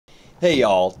Hey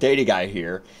y'all, Data Guy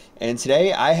here, and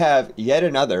today I have yet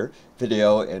another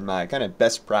video in my kind of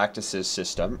best practices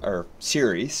system or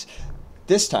series.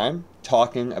 This time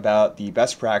talking about the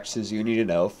best practices you need to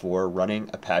know for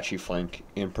running Apache Flink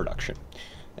in production.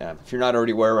 If you're not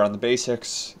already aware around the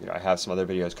basics, I have some other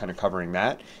videos kind of covering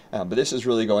that, but this is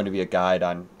really going to be a guide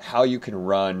on how you can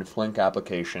run Flink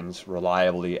applications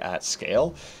reliably at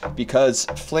scale, because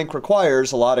Flink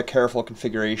requires a lot of careful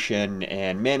configuration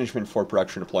and management for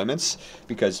production deployments,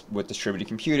 because with distributed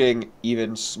computing,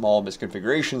 even small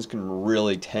misconfigurations can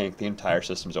really tank the entire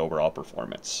system's overall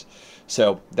performance.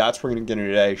 So that's what we're going to get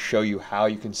into today, show you how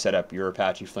you can set up your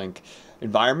Apache Flink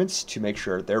environments to make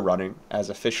sure they're running as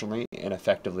efficiently and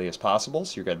effectively as possible,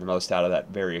 so you're getting the most out of that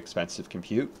very expensive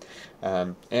compute.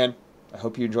 And I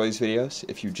hope you enjoy these videos.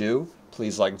 If you do,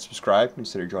 please like and subscribe.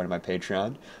 Consider joining my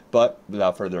Patreon. But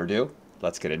without further ado,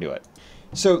 let's get into it.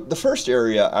 So the first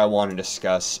area I want to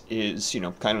discuss is,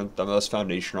 kind of the most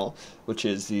foundational, which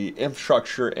is the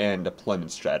infrastructure and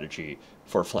deployment strategy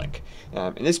for Flink.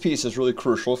 And this piece is really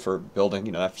crucial for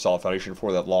building, that solid foundation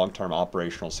for that long-term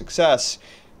operational success.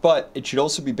 But it should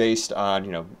also be based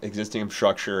on, existing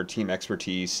infrastructure, team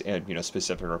expertise, and,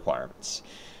 specific requirements.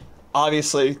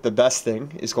 Obviously, the best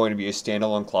thing is going to be a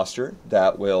standalone cluster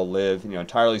that will live,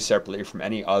 entirely separately from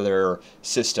any other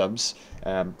systems,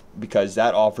 because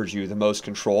that offers you the most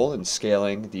control in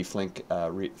scaling the Flink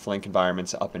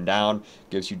environments up and down,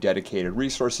 gives you dedicated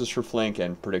resources for Flink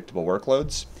and predictable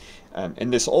workloads.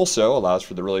 And this also allows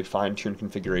for the really fine-tuned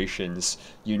configurations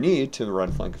you need to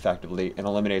run Flink effectively and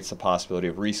eliminates the possibility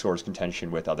of resource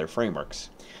contention with other frameworks.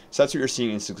 So that's what you're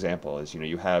seeing in this example is,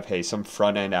 you have, some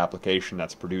front-end application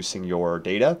that's producing your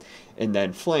data, and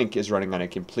then Flink is running on a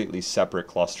completely separate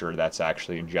cluster that's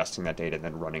actually ingesting that data and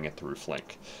then running it through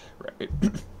Flink. Right?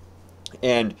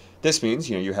 And this means,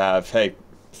 you have,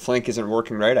 Flink isn't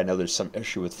working right. I know there's some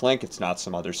issue with Flink. It's not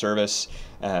some other service.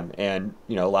 And,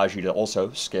 allows you to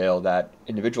also scale that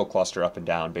individual cluster up and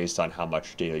down based on how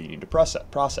much data you need to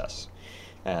process.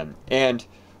 And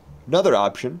another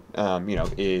option,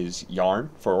 is Yarn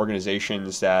for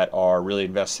organizations that are really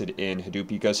invested in Hadoop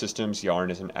ecosystems.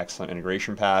 Yarn is an excellent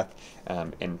integration path.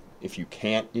 And if you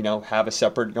can't, have a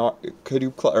separate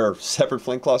Hadoop or separate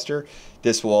Flink cluster,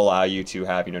 this will allow you to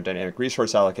have, dynamic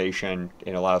resource allocation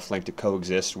and allow Flink to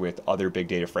coexist with other big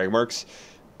data frameworks,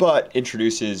 but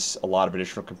introduces a lot of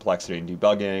additional complexity in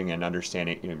debugging and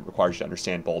understanding, requires you to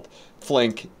understand both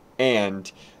Flink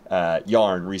and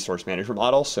Yarn resource management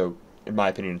models. So in my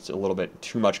opinion, it's a little bit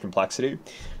too much complexity.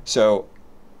 So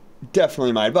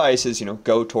definitely my advice is,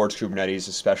 go towards Kubernetes,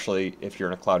 especially if you're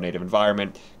in a cloud native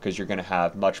environment, because you're going to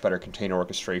have much better container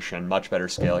orchestration, much better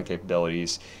scaling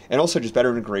capabilities, and also just better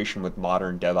integration with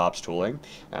modern DevOps tooling.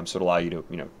 So it'll allow you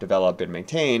to, develop and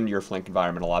maintain your Flink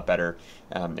environment a lot better.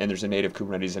 And there's a native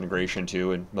Kubernetes integration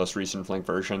too in most recent Flink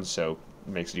versions, so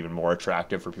it makes it even more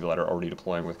attractive for people that are already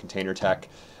deploying with container tech.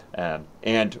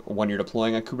 And when you're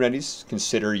deploying on Kubernetes,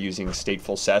 consider using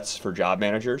stateful sets for job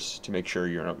managers to make sure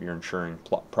you're ensuring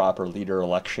proper leader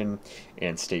election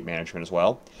and state management as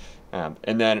well.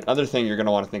 And then another thing you're going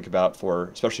to want to think about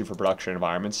especially for production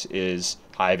environments, is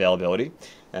high availability.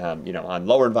 On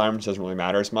lower environments, it doesn't really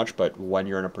matter as much, but when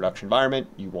you're in a production environment,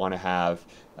 you want to have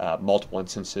multiple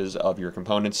instances of your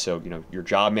components. So, your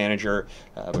job manager,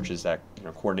 which is that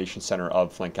coordination center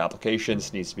of Flink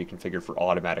applications, needs to be configured for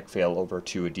automatic failover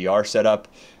to a DR setup.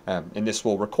 And this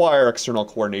will require external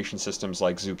coordination systems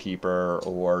like Zookeeper,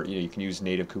 or you can use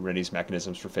native Kubernetes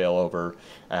mechanisms for failover.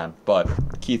 But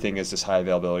the key thing is this high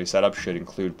availability setup should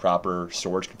include proper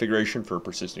storage configuration for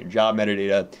persistent job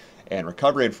metadata and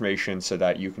recovery information, so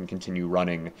that you can continue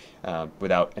running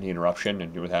without any interruption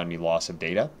and without any loss of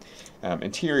data.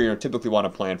 And here, you typically want to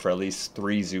plan for at least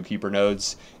 3 Zookeeper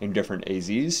nodes in different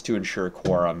AZs to ensure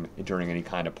quorum during any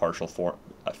kind of partial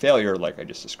failure like I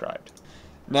just described.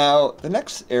 Now, the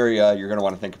next area you're going to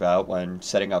want to think about when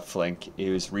setting up Flink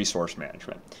is resource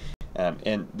management.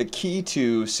 And the key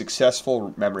to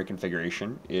successful memory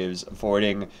configuration is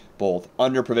avoiding both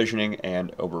under-provisioning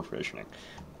and over-provisioning.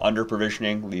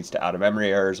 Under-provisioning leads to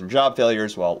out-of-memory errors and job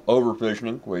failures, while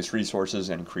over-provisioning wastes resources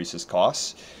and increases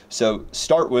costs. So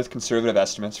start with conservative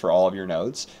estimates for all of your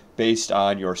nodes based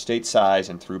on your state size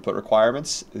and throughput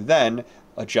requirements, then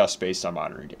adjust based on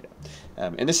monitoring data.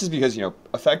 And this is because,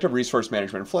 effective resource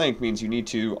management in Flink means you need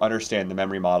to understand the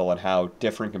memory model and how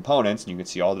different components, and you can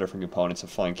see all the different components of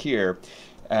Flink here,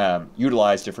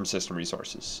 utilize different system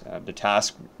resources. The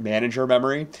task manager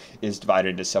memory is divided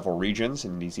into several regions,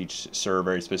 and these each serve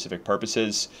very specific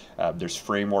purposes. There's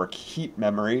framework heap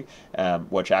memory,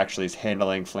 which actually is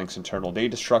handling Flink's internal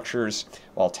data structures,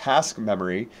 while task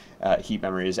memory, heap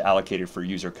memory, is allocated for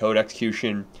user code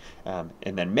execution.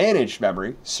 And then managed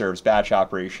memory serves batch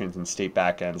operations and state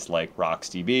backends like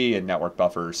RocksDB and network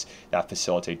buffers that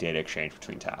facilitate data exchange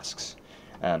between tasks.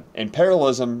 And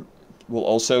parallelism will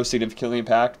also significantly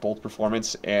impact both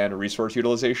performance and resource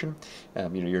utilization.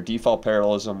 Your default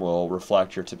parallelism will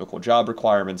reflect your typical job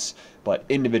requirements, but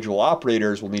individual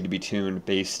operators will need to be tuned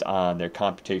based on their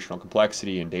computational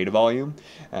complexity and data volume.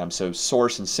 So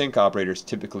source and sink operators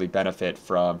typically benefit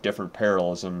from different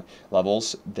parallelism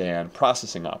levels than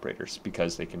processing operators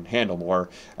because they can handle more,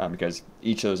 because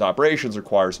each of those operations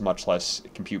requires much less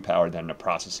compute power than a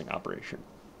processing operation.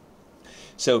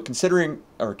 So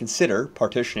consider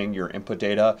partitioning your input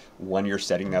data when you're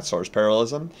setting that source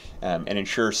parallelism, and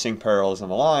ensure sync parallelism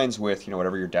aligns with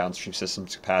whatever your downstream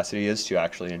system's capacity is to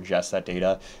actually ingest that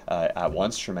data at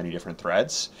once from many different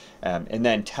threads. And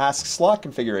then task slot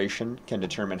configuration can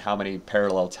determine how many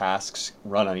parallel tasks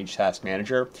run on each task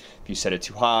manager. If you set it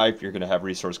too high, you're going to have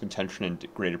resource contention and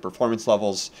degraded performance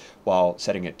levels, while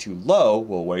setting it too low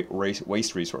will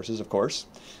waste resources, of course.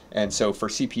 And so for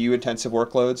CPU intensive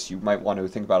workloads, you might want to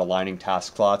think about aligning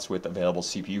task slots with available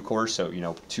CPU cores. So,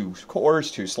 2 cores,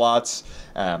 2 slots.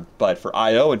 But for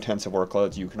IO intensive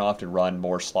workloads, you can often run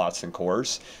more slots than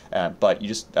cores. But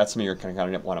that's something you're kind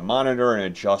of want to monitor and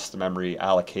adjust the memory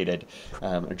allocated,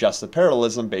 adjust the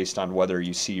parallelism based on whether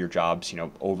you see your jobs,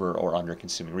 over or under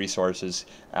consuming resources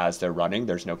as they're running.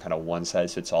 There's no kind of one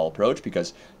size fits all approach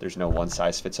because there's no one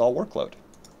size fits all workload.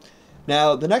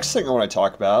 Now, the next thing I want to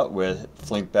talk about with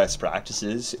Flink best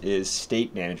practices is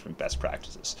state management best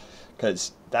practices,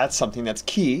 because that's something that's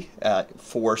key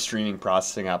for streaming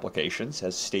processing applications,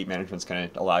 as state management is going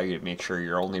to allow you to make sure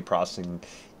you're only processing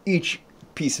each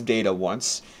piece of data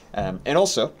once. And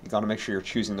also, you got to make sure you're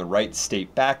choosing the right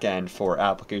state backend for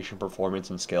application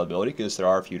performance and scalability, because there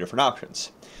are a few different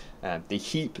options. The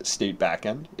heap state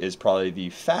backend is probably the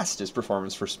fastest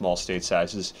performance for small state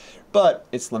sizes, but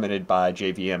it's limited by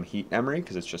JVM heap memory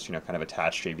because it's just kind of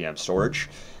attached JVM storage,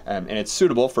 and it's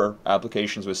suitable for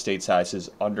applications with state sizes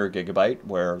under a gigabyte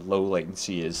where low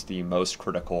latency is the most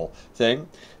critical thing.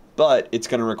 But it's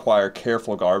going to require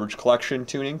careful garbage collection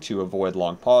tuning to avoid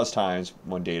long pause times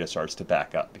when data starts to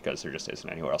back up because there just isn't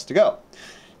anywhere else to go.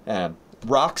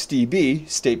 RocksDB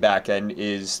state backend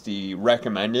is the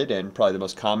recommended and probably the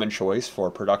most common choice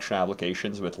for production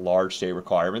applications with large state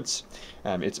requirements.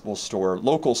 It will store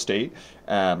local state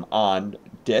on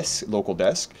local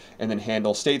disk, and then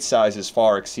handle state sizes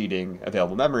far exceeding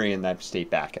available memory in that state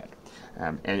backend.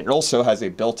 And it also has a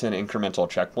built-in incremental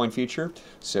checkpoint feature,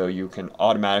 so you can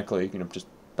automatically, just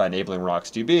by enabling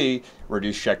RocksDB,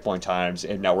 reduce checkpoint times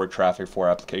and network traffic for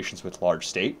applications with large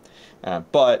state.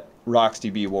 But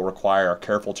RocksDB will require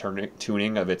careful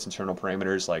tuning of its internal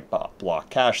parameters like block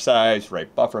cache size,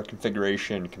 right buffer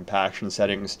configuration, compaction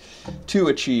settings to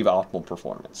achieve optimal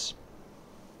performance.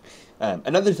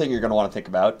 Another thing you're going to want to think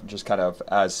about, just kind of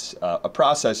as a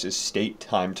process, is state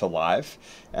time to live.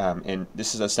 And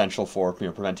this is essential for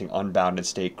preventing unbounded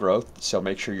state growth. So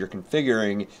make sure you're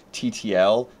configuring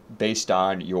TTL based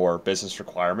on your business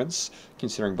requirements,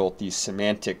 considering both the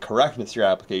semantic correctness of your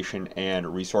application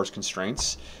and resource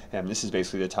constraints. And this is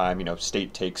basically the time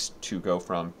state takes to go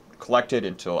from collected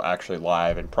until actually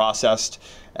live and processed.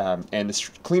 And this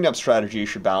cleanup strategy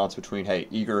should balance between,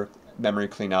 eager memory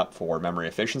cleanup for memory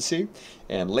efficiency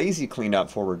and lazy cleanup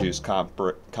for reduced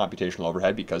computational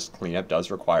overhead, because cleanup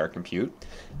does require compute.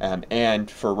 And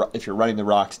if you're running the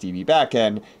RocksDB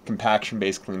backend,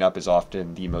 compaction-based cleanup is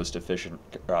often the most efficient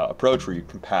approach, where you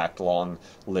compact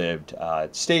long-lived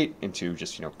state into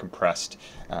just compressed,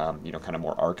 kind of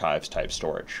more archives type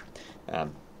storage.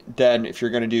 Then if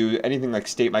you're going to do anything like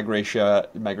state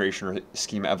migration or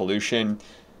schema evolution,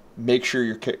 make sure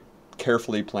you're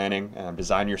carefully planning,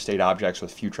 design your state objects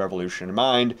with future evolution in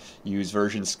mind, use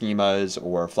version schemas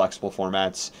or flexible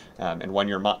formats, and when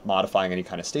you're modifying any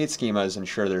kind of state schemas,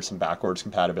 ensure there's some backwards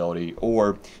compatibility,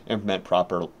 or implement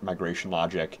proper migration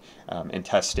logic and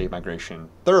test state migration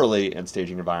thoroughly in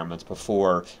staging environments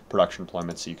before production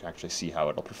deployment so you can actually see how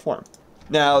it'll perform.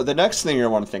 Now, the next thing you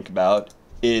want to think about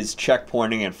is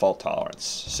checkpointing and fault tolerance.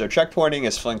 So checkpointing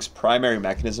is Flink's primary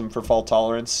mechanism for fault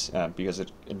tolerance because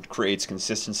it creates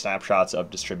consistent snapshots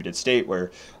of distributed state where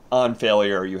on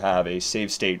failure, you have a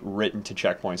save state written to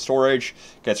checkpoint storage,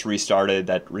 gets restarted,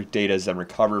 that data is then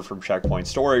recovered from checkpoint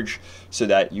storage so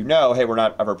that you know, hey, we're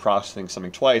not ever processing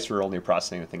something twice, we're only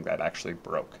processing the thing that actually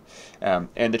broke. And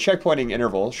the checkpointing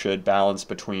interval should balance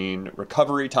between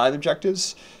recovery time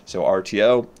objectives, so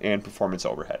RTO, and performance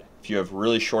overhead. If you have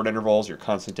really short intervals, you're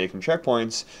constantly taking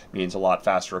checkpoints, means a lot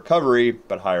faster recovery,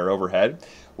 but higher overhead,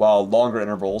 while longer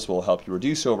intervals will help you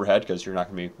reduce overhead because you're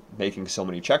not going to be making so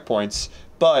many checkpoints,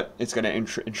 but it's going to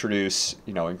introduce,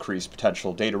 increased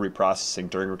potential data reprocessing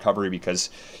during recovery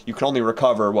because you can only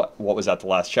recover what was at the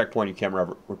last checkpoint. You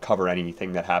can't recover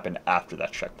anything that happened after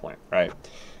that checkpoint, right?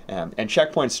 And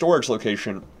checkpoint storage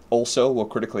location also will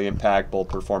critically impact both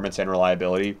performance and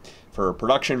reliability. For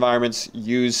production environments,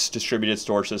 use distributed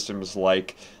storage systems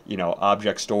like,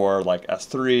 Object Store, like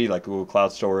S3, like Google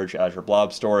Cloud Storage, Azure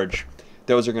Blob Storage.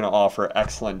 Those are going to offer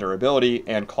excellent durability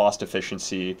and cost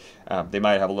efficiency. They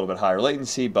might have a little bit higher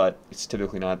latency, but it's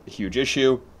typically not a huge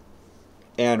issue.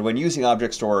 And when using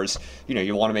object stores,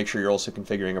 you want to make sure you're also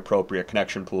configuring appropriate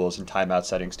connection pools and timeout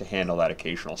settings to handle that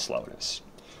occasional slowness.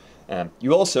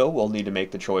 You also will need to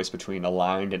make the choice between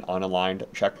aligned and unaligned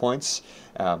checkpoints.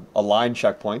 Aligned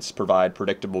checkpoints provide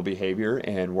predictable behavior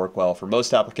and work well for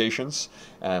most applications,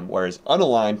 whereas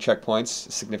unaligned checkpoints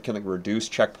significantly reduce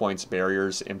checkpoints,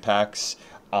 barriers, impacts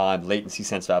on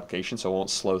latency-sensitive applications, so it won't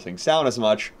slow things down as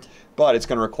much, but it's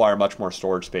going to require much more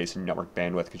storage space and network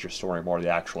bandwidth because you're storing more of the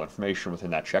actual information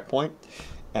within that checkpoint.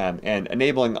 And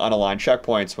enabling unaligned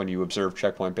checkpoints when you observe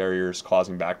checkpoint barriers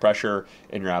causing back pressure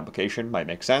in your application might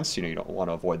make sense. You don't want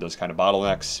to avoid those kind of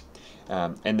bottlenecks.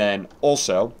 And then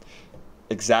also,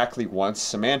 exactly once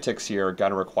semantics here are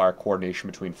going to require coordination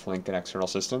between Flink and external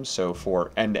systems. So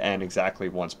for end-to-end exactly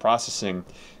once processing,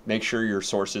 make sure your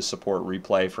sources support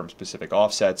replay from specific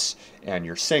offsets and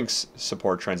your syncs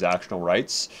support transactional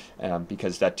writes,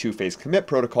 because that two-phase commit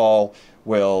protocol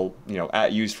will,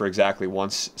 used for exactly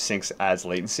once syncs adds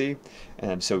latency.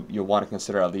 And so you'll want to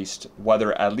consider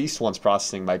whether at least once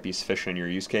processing might be sufficient in your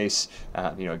use case.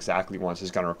 Exactly once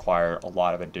is going to require a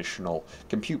lot of additional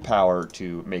compute power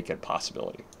to make it a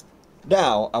possibility.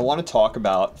 Now, I want to talk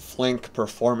about Flink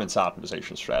performance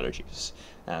optimization strategies.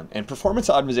 And performance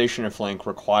optimization in Flink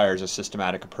requires a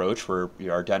systematic approach where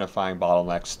you're identifying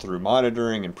bottlenecks through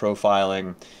monitoring and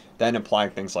profiling, then applying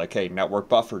things like, network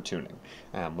buffer tuning,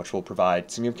 which will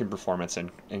provide significant performance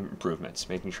and improvements,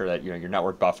 making sure that your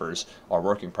network buffers are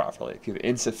working properly. If you have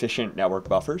insufficient network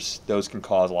buffers, those can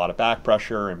cause a lot of back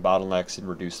pressure and bottlenecks and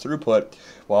reduce throughput,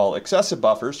 while excessive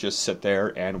buffers just sit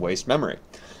there and waste memory.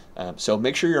 So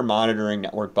make sure you're monitoring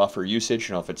network buffer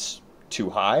usage. If it's too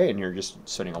high and you're just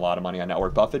spending a lot of money on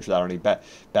network buffers without any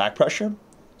back pressure,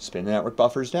 spin the network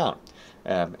buffers down.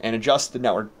 And adjust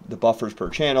the buffers per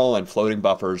channel and floating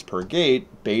buffers per gate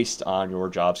based on your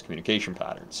job's communication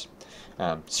patterns.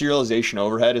 Serialization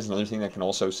overhead is another thing that can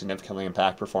also significantly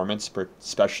impact performance,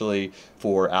 especially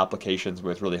for applications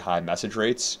with really high message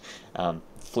rates.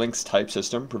 Flink's type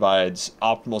system provides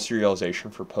optimal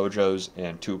serialization for POJOs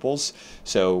and tuples.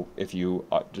 So if you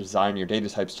design your data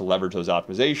types to leverage those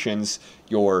optimizations,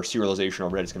 your serialization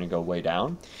overhead is going to go way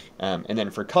down. And then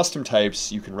for custom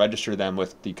types, you can register them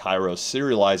with the Kairos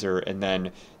serializer, and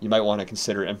then you might want to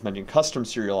consider implementing custom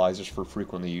serializers for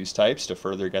frequently used types to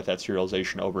further get that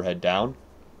serialization overhead down.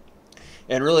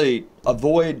 And really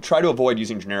try to avoid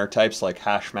using generic types like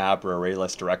hash map or array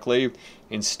list directly.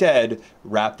 Instead,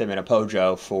 wrap them in a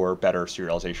POJO for better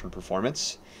serialization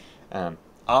performance.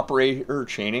 Operator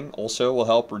chaining also will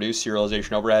help reduce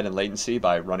serialization overhead and latency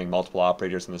by running multiple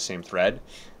operators in the same thread.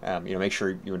 Make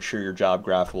sure you ensure your job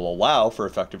graph will allow for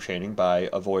effective chaining by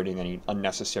avoiding any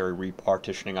unnecessary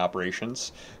repartitioning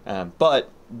operations. But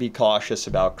be cautious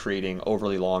about creating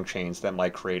overly long chains that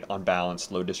might create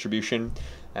unbalanced load distribution.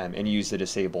 And use the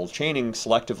disabled chaining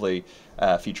selectively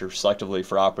feature selectively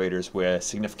for operators with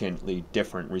significantly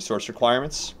different resource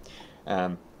requirements.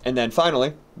 And then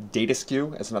finally, data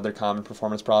skew is another common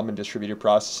performance problem in distributed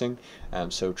processing.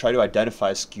 So try to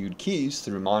identify skewed keys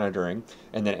through monitoring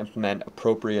and then implement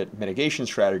appropriate mitigation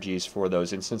strategies for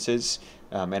those instances.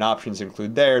 And options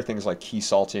include things like key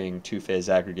salting, two-phase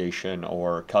aggregation,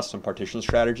 or custom partition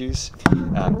strategies.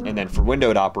 And then for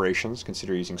windowed operations,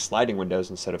 consider using sliding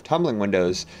windows instead of tumbling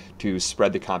windows to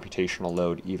spread the computational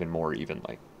load even more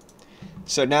evenly.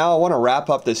 So now I want to wrap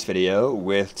up this video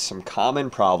with some common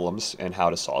problems and how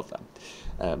to solve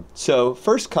them. So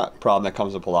first problem that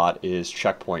comes up a lot is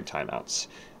checkpoint timeouts.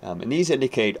 And these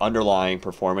indicate underlying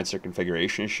performance or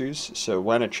configuration issues. So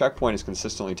when a checkpoint is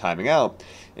consistently timing out,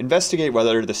 investigate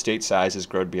whether the state size has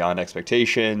grown beyond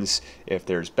expectations, if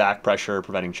there's back pressure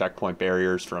preventing checkpoint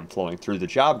barriers from flowing through the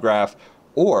job graph,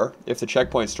 or if the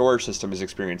checkpoint storage system is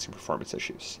experiencing performance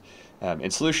issues.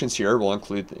 And solutions here will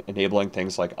include enabling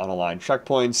things like unaligned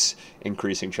checkpoints,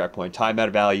 increasing checkpoint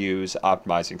timeout values,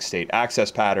 optimizing state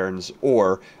access patterns,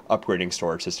 or upgrading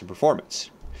storage system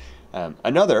performance.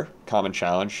 Another common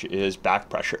challenge is back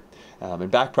pressure.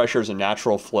 And back pressure is a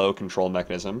natural flow control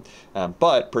mechanism,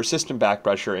 but persistent back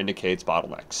pressure indicates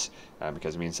bottlenecks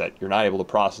because it means that you're not able to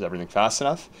process everything fast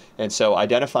enough. And so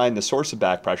identifying the source of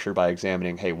back pressure by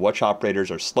examining, hey, which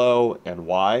operators are slow and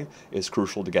why is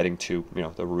crucial to getting to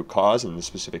the root cause and the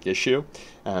specific issue.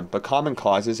 But common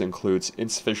causes includes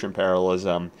insufficient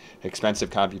parallelism, expensive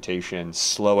computation,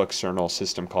 slow external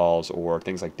system calls, or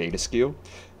things like data skew.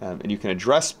 And you can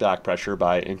address back pressure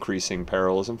by increasing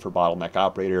parallelism for bottleneck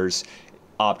operators,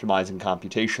 optimizing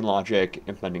computation logic,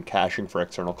 implementing caching for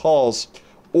external calls,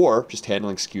 or just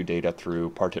handling skew data through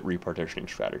repartitioning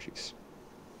strategies.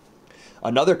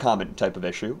 Another common type of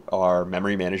issue are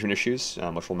memory management issues,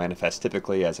 which will manifest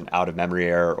typically as an out-of-memory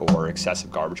error or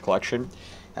excessive garbage collection.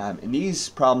 And these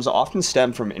problems often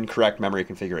stem from incorrect memory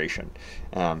configuration.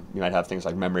 You might have things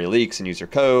like memory leaks in user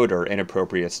code or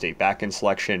inappropriate state backend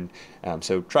selection.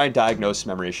 So try and diagnose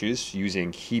memory issues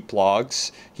using heap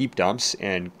logs, heap dumps,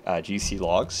 and GC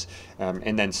logs.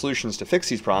 And then solutions to fix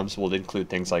these problems will include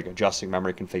things like adjusting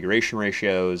memory configuration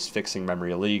ratios, fixing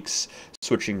memory leaks,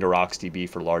 switching to RocksDB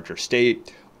for larger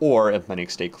state, or implementing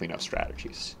state cleanup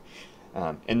strategies.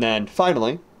 And then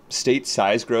finally, state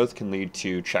size growth can lead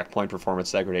to checkpoint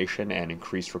performance degradation and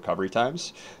increased recovery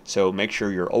times. So make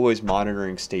sure you're always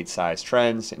monitoring state size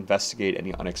trends, investigate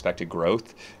any unexpected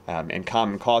growth, and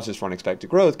common causes for unexpected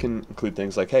growth can include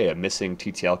things like, hey, a missing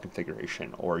TTL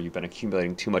configuration, or you've been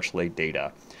accumulating too much late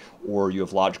data, or you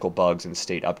have logical bugs in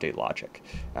state update logic.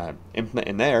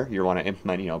 In there, you want to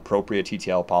implement appropriate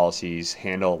TTL policies,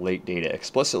 handle late data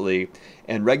explicitly,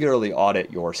 and regularly audit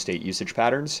your state usage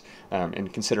patterns,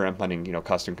 and consider implementing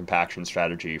custom compaction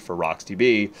strategy for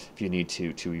RocksDB if you need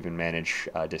to even manage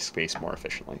disk space more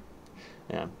efficiently.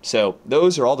 So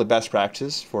those are all the best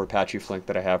practices for Apache Flink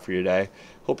that I have for you today.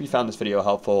 Hope you found this video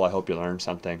helpful. I hope you learned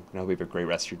something, and I hope you have a great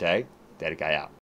rest of your day. Data Guy out.